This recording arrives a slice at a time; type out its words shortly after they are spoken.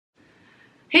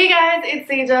Hey guys, it's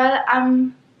Sejal.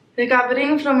 I'm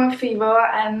recovering from a fever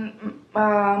and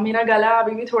मेरा गला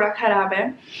अभी भी थोड़ा खराब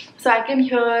है. So I can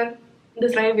hear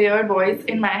this very weird voice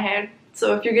in my head.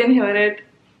 So if you can hear it,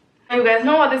 you guys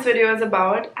know what this video is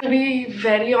about. To be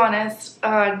very honest,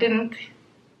 didn't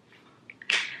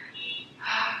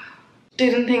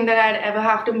think that I'd ever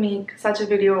have to make such a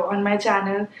video on my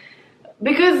channel,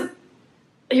 because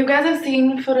you guys have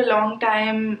seen for a long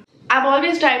time I've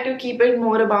always tried to keep it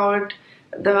more about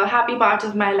the happy parts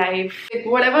of my life. Like,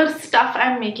 whatever stuff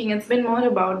I'm making, it's been more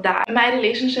about that. My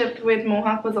relationship with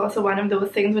Mohak was also one of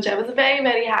those things which I was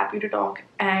very happy to talk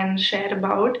and share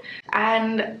about.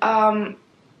 And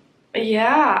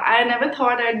yeah, I never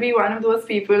thought I'd be one of those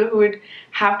people who would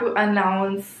have to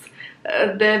announce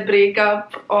their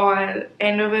breakup or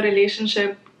end of a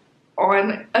relationship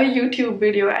on a YouTube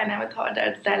video. I never thought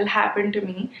that that'll happen to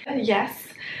me. Yes,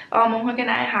 Mohak and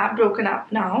I have broken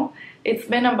up now. It's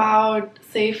been about,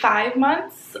 say, 5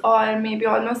 months or maybe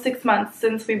almost 6 months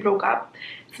since we broke up.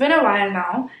 It's been a while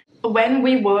now. When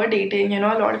we were dating, you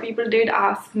know, a lot of people did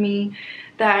ask me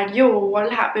that, yo, what'll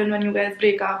happen when you guys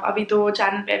break up? Abhi to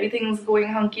channel pe everything's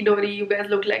going hunky-dory, you guys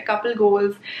look like couple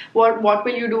goals. What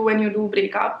will you do when you do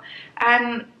break up?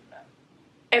 And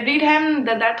every time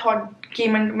that thought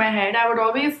came into my head, I would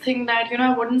always think that, you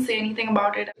know, I wouldn't say anything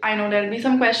about it. I know there'll be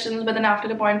some questions, but then after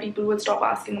the point people will stop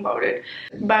asking about it.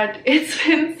 But it's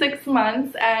been 6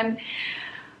 months, and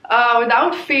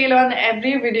without fail, on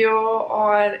every video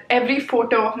or every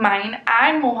photo of mine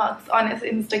and Mohak's on his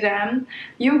Instagram,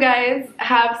 you guys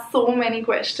have so many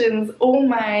questions. Oh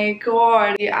my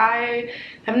god, I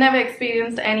have never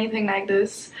experienced anything like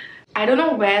this. I don't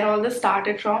know where all this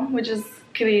started from, which is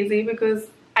crazy, because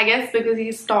I guess because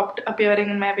he stopped appearing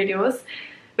in my videos,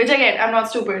 which I get, I'm not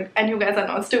stupid and you guys are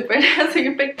not stupid, so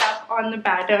you picked up on the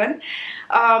pattern.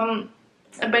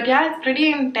 But yeah, it's pretty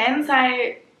intense.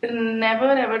 I never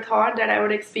ever thought that I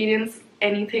would experience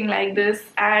anything like this,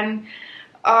 and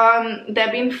there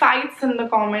have been fights in the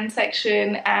comment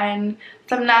section and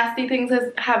some nasty things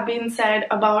have been said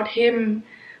about him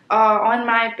on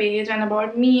my page and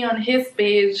about me on his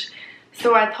page.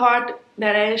 So I thought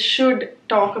that I should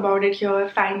talk about it here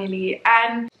finally.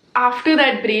 And after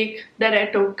that break that I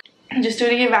took, just to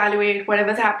reevaluate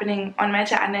whatever's happening on my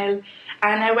channel,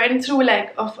 and I went through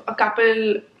like a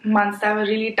couple months that were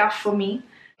really tough for me,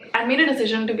 I made a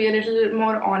decision to be a little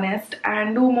more honest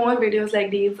and do more videos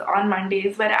like these on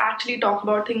Mondays, where I actually talk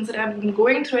about things that I've been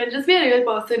going through and just be a real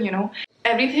person, you know.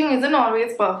 Everything isn't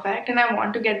always perfect, and I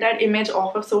want to get that image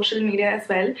off of social media as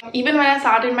well. Even when I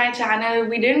started my channel,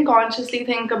 we didn't consciously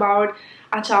think about,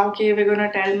 acha, okay, we're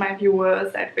gonna tell my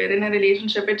viewers that we're in a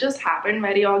relationship. It just happened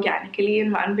very organically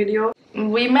in one video.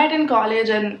 We met in college,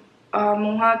 and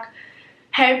Mohak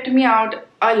helped me out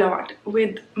a lot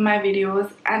with my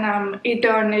videos, and I'm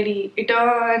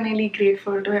eternally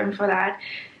grateful to him for that.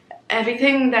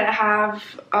 Everything that I have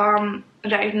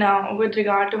right now with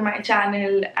regard to my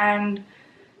channel and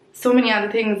so many other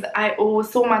things, I owe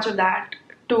so much of that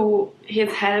to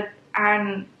his help,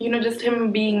 and you know, just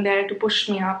him being there to push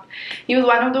me up. He was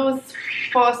one of those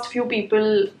first few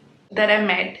people that I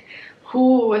met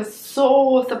who was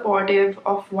so supportive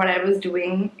of what I was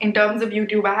doing. In terms of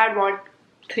YouTube, I had what,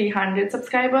 300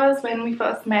 subscribers when we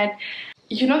first met.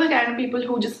 You know, the kind of people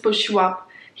who just push you up.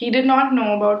 He did not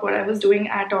know about what I was doing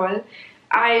at all.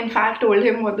 I in fact told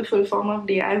him what the full form of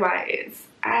DIY is,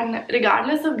 and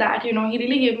regardless of that, you know, he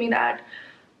really gave me that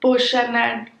push and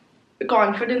that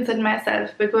confidence in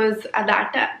myself, because at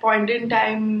that point in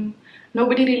time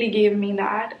nobody really gave me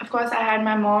that. Of course, I had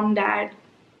my mom, dad,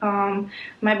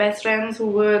 my best friends who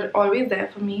were always there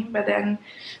for me, but then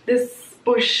this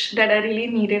push that I really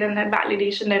needed and that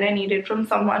validation that I needed from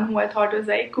someone who I thought was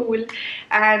very cool,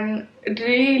 and it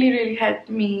really helped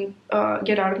me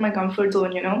get out of my comfort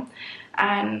zone, you know.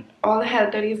 And all the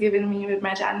help that he's given me with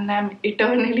my channel, I'm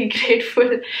eternally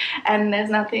grateful, and there's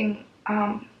nothing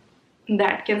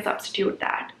that can substitute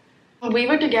that. We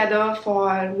were together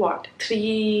for what,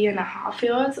 3.5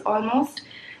 years almost,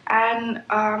 and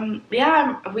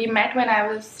yeah, we met when I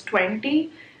was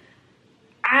 20.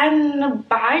 And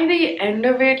by the end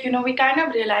of it, you know, we kind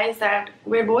of realized that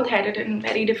we're both headed in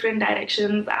very different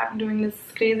directions. I'm doing this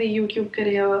crazy YouTube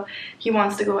career. He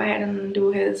wants to go ahead and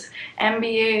do his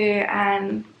MBA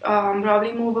and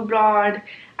probably move abroad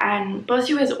and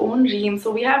pursue his own dreams.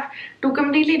 So we have two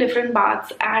completely different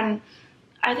paths, and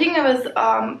I think it was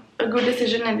a good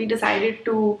decision, and we decided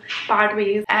to part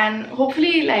ways, and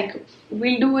hopefully like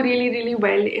we'll do really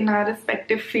well in our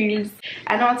respective fields.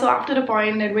 And also, after a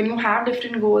point that when you have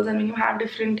different goals and when you have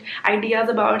different ideas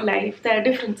about life, there are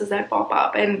differences that pop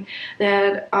up, and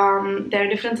there are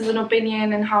differences in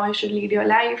opinion and how you should lead your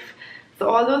life. So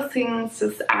all those things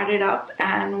just added up,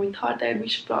 and we thought that we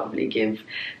should probably give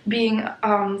being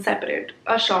separate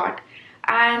a shot.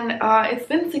 And it's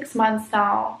been 6 months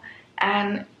now,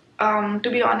 and to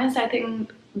be honest, I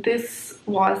think this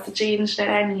was the change that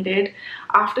I needed.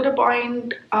 After a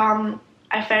point,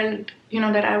 I felt,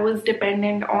 that I was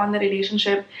dependent on the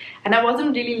relationship, and I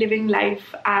wasn't really living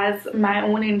life as my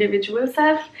own individual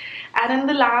self. And in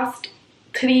the last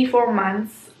 3-4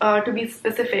 months, to be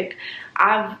specific,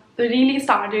 I've really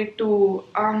started to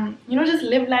just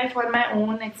live life on my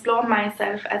own, explore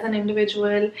myself as an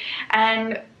individual,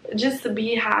 and just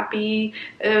be happy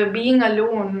being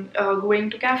alone, going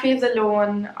to cafes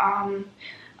alone,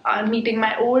 meeting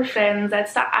my old friends.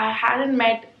 I hadn't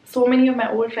met so many of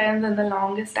my old friends in the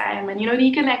longest time, and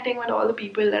reconnecting with all the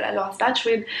people that I lost touch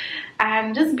with,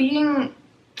 and just being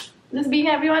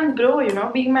everyone's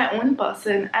bro, being my own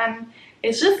person. And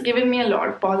it's just given me a lot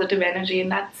of positive energy,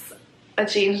 and that's a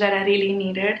change that I really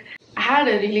needed. I had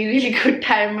a really good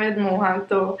time with Mohak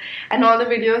though, and all the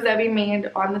videos that we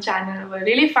made on the channel were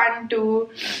really fun too.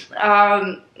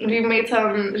 We made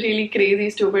some really crazy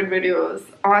stupid videos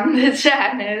on the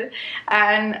channel,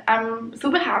 and I'm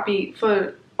super happy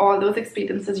for all those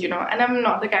experiences, and I'm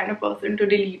not the kind of person to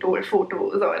delete old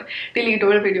photos or delete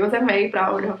old videos. I'm very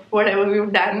proud of whatever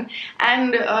we've done.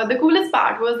 And the coolest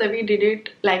part was that we did it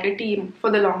like a team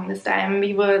for the longest time.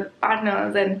 We were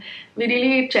partners, and we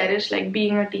really cherished like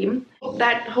being a team.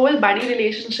 That whole buddy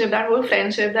relationship, that whole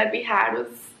friendship that we had was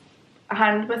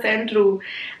 100% true.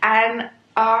 And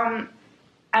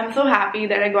I'm so happy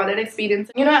that I got that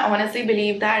experience. I honestly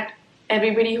believe that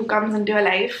everybody who comes into your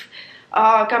life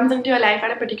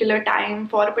at a particular time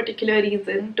for a particular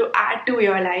reason, to add to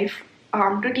your life,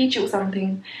 to teach you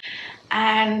something.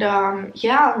 And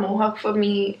yeah, Mohak for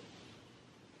me,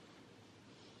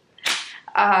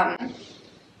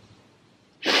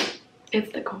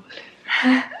 it's the goal.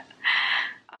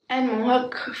 And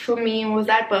Mohak for me was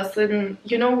that person,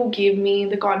 who gave me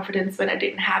the confidence when I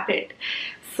didn't have it.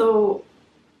 So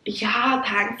yeah,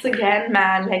 thanks again,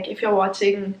 man. Like, if you're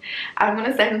watching, I'm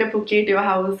gonna send a bouquet to your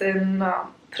house and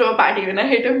throw a party when I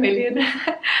hit 1 million.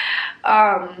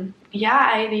 Yeah,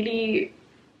 I really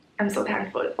am so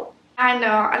thankful. And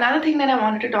another thing that I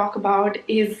wanted to talk about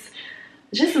is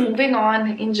just moving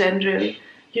on in general.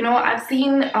 I've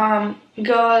seen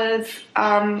girls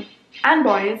and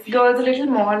boys, girls a little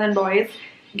more than boys,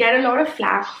 get a lot of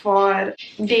flack for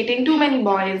dating too many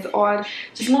boys or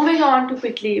just moving on too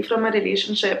quickly from a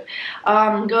relationship.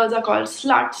 Girls are called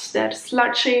sluts, they're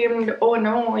slut shamed. Oh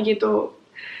no, ye to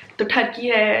ठरकी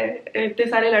है, इतने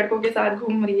सारे लड़कों के साथ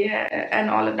घूम रही है, and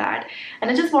all of that. And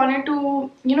I just wanted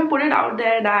to put it out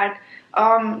there that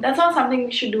that's not something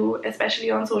we should do,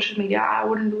 especially on social media. I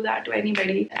wouldn't do that to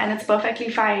anybody, and it's perfectly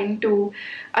fine to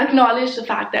acknowledge the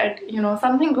fact that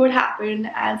something good happened,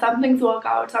 and some things work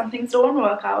out, some things don't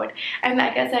work out. And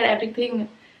like I said, everything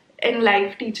in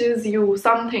life teaches you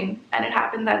something, and it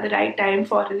happens at the right time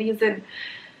for a reason.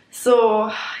 So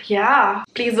yeah,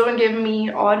 please don't give me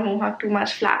or Mohak too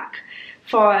much flack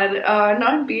for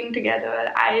not being together.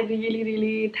 I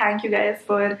really thank you guys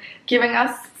for giving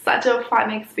us such a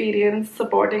fun experience,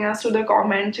 supporting us through the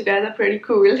comments. You guys are pretty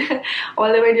cool. All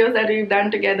the videos that we've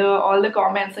done together, all the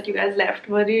comments that you guys left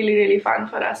were really fun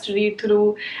for us to read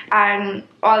through, and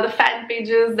all the fan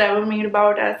pages that were made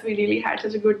about us. We really had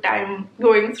such a good time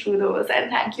going through those,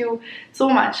 and thank you so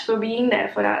much for being there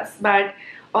for us. But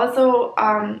also,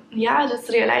 yeah, just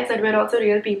realize that we're also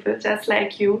real people just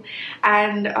like you,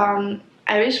 and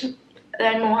I wish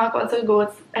that Mohak also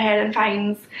goes ahead and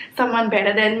finds someone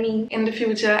better than me in the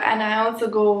future, and I also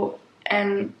go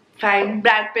and find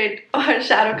Brad Pitt or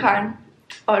Shah Rukh Khan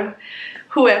or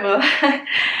whoever.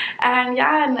 And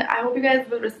yeah, and I hope you guys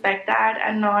will respect that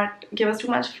and not give us too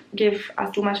much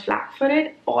flack for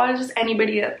it, or just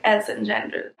anybody else in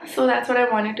general. So that's what I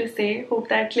wanted to say. Hope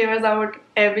that clears out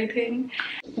everything.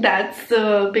 That's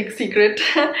the big secret.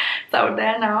 It's out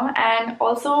there now. And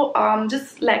also,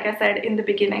 just like I said in the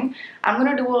beginning, I'm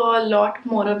gonna do a lot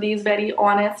more of these very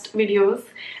honest videos,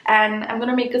 and I'm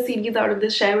gonna make a series out of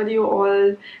this, share with you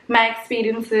all my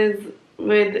experiences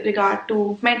with regard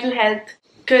to mental health,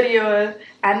 career,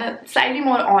 and slightly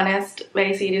more honest,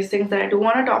 very serious things that I do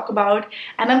want to talk about.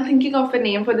 And I'm thinking of a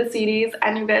name for the series,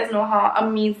 and you guys know how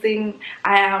amazing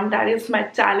I am. That is my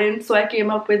talent. So I came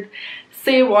up with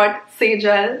say what,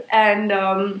 Sejal, and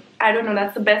I don't know,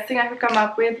 that's the best thing I could come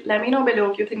up with. Let me know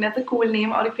below if you think that's a cool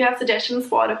name, or if you have suggestions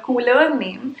for a cooler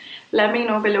name, let me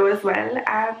know below as well.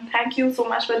 And thank you so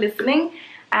much for listening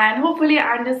and hopefully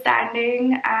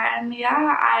understanding. And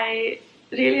yeah, I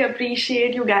really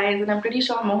appreciate you guys, and I'm pretty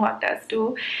sure Mohawk does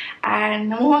too. And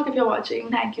Mohawk, if you're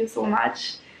watching, thank you so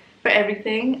much for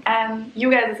everything, and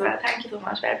you guys as well, thank you so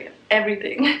much for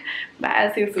everything. Bye,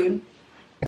 I'll see you soon.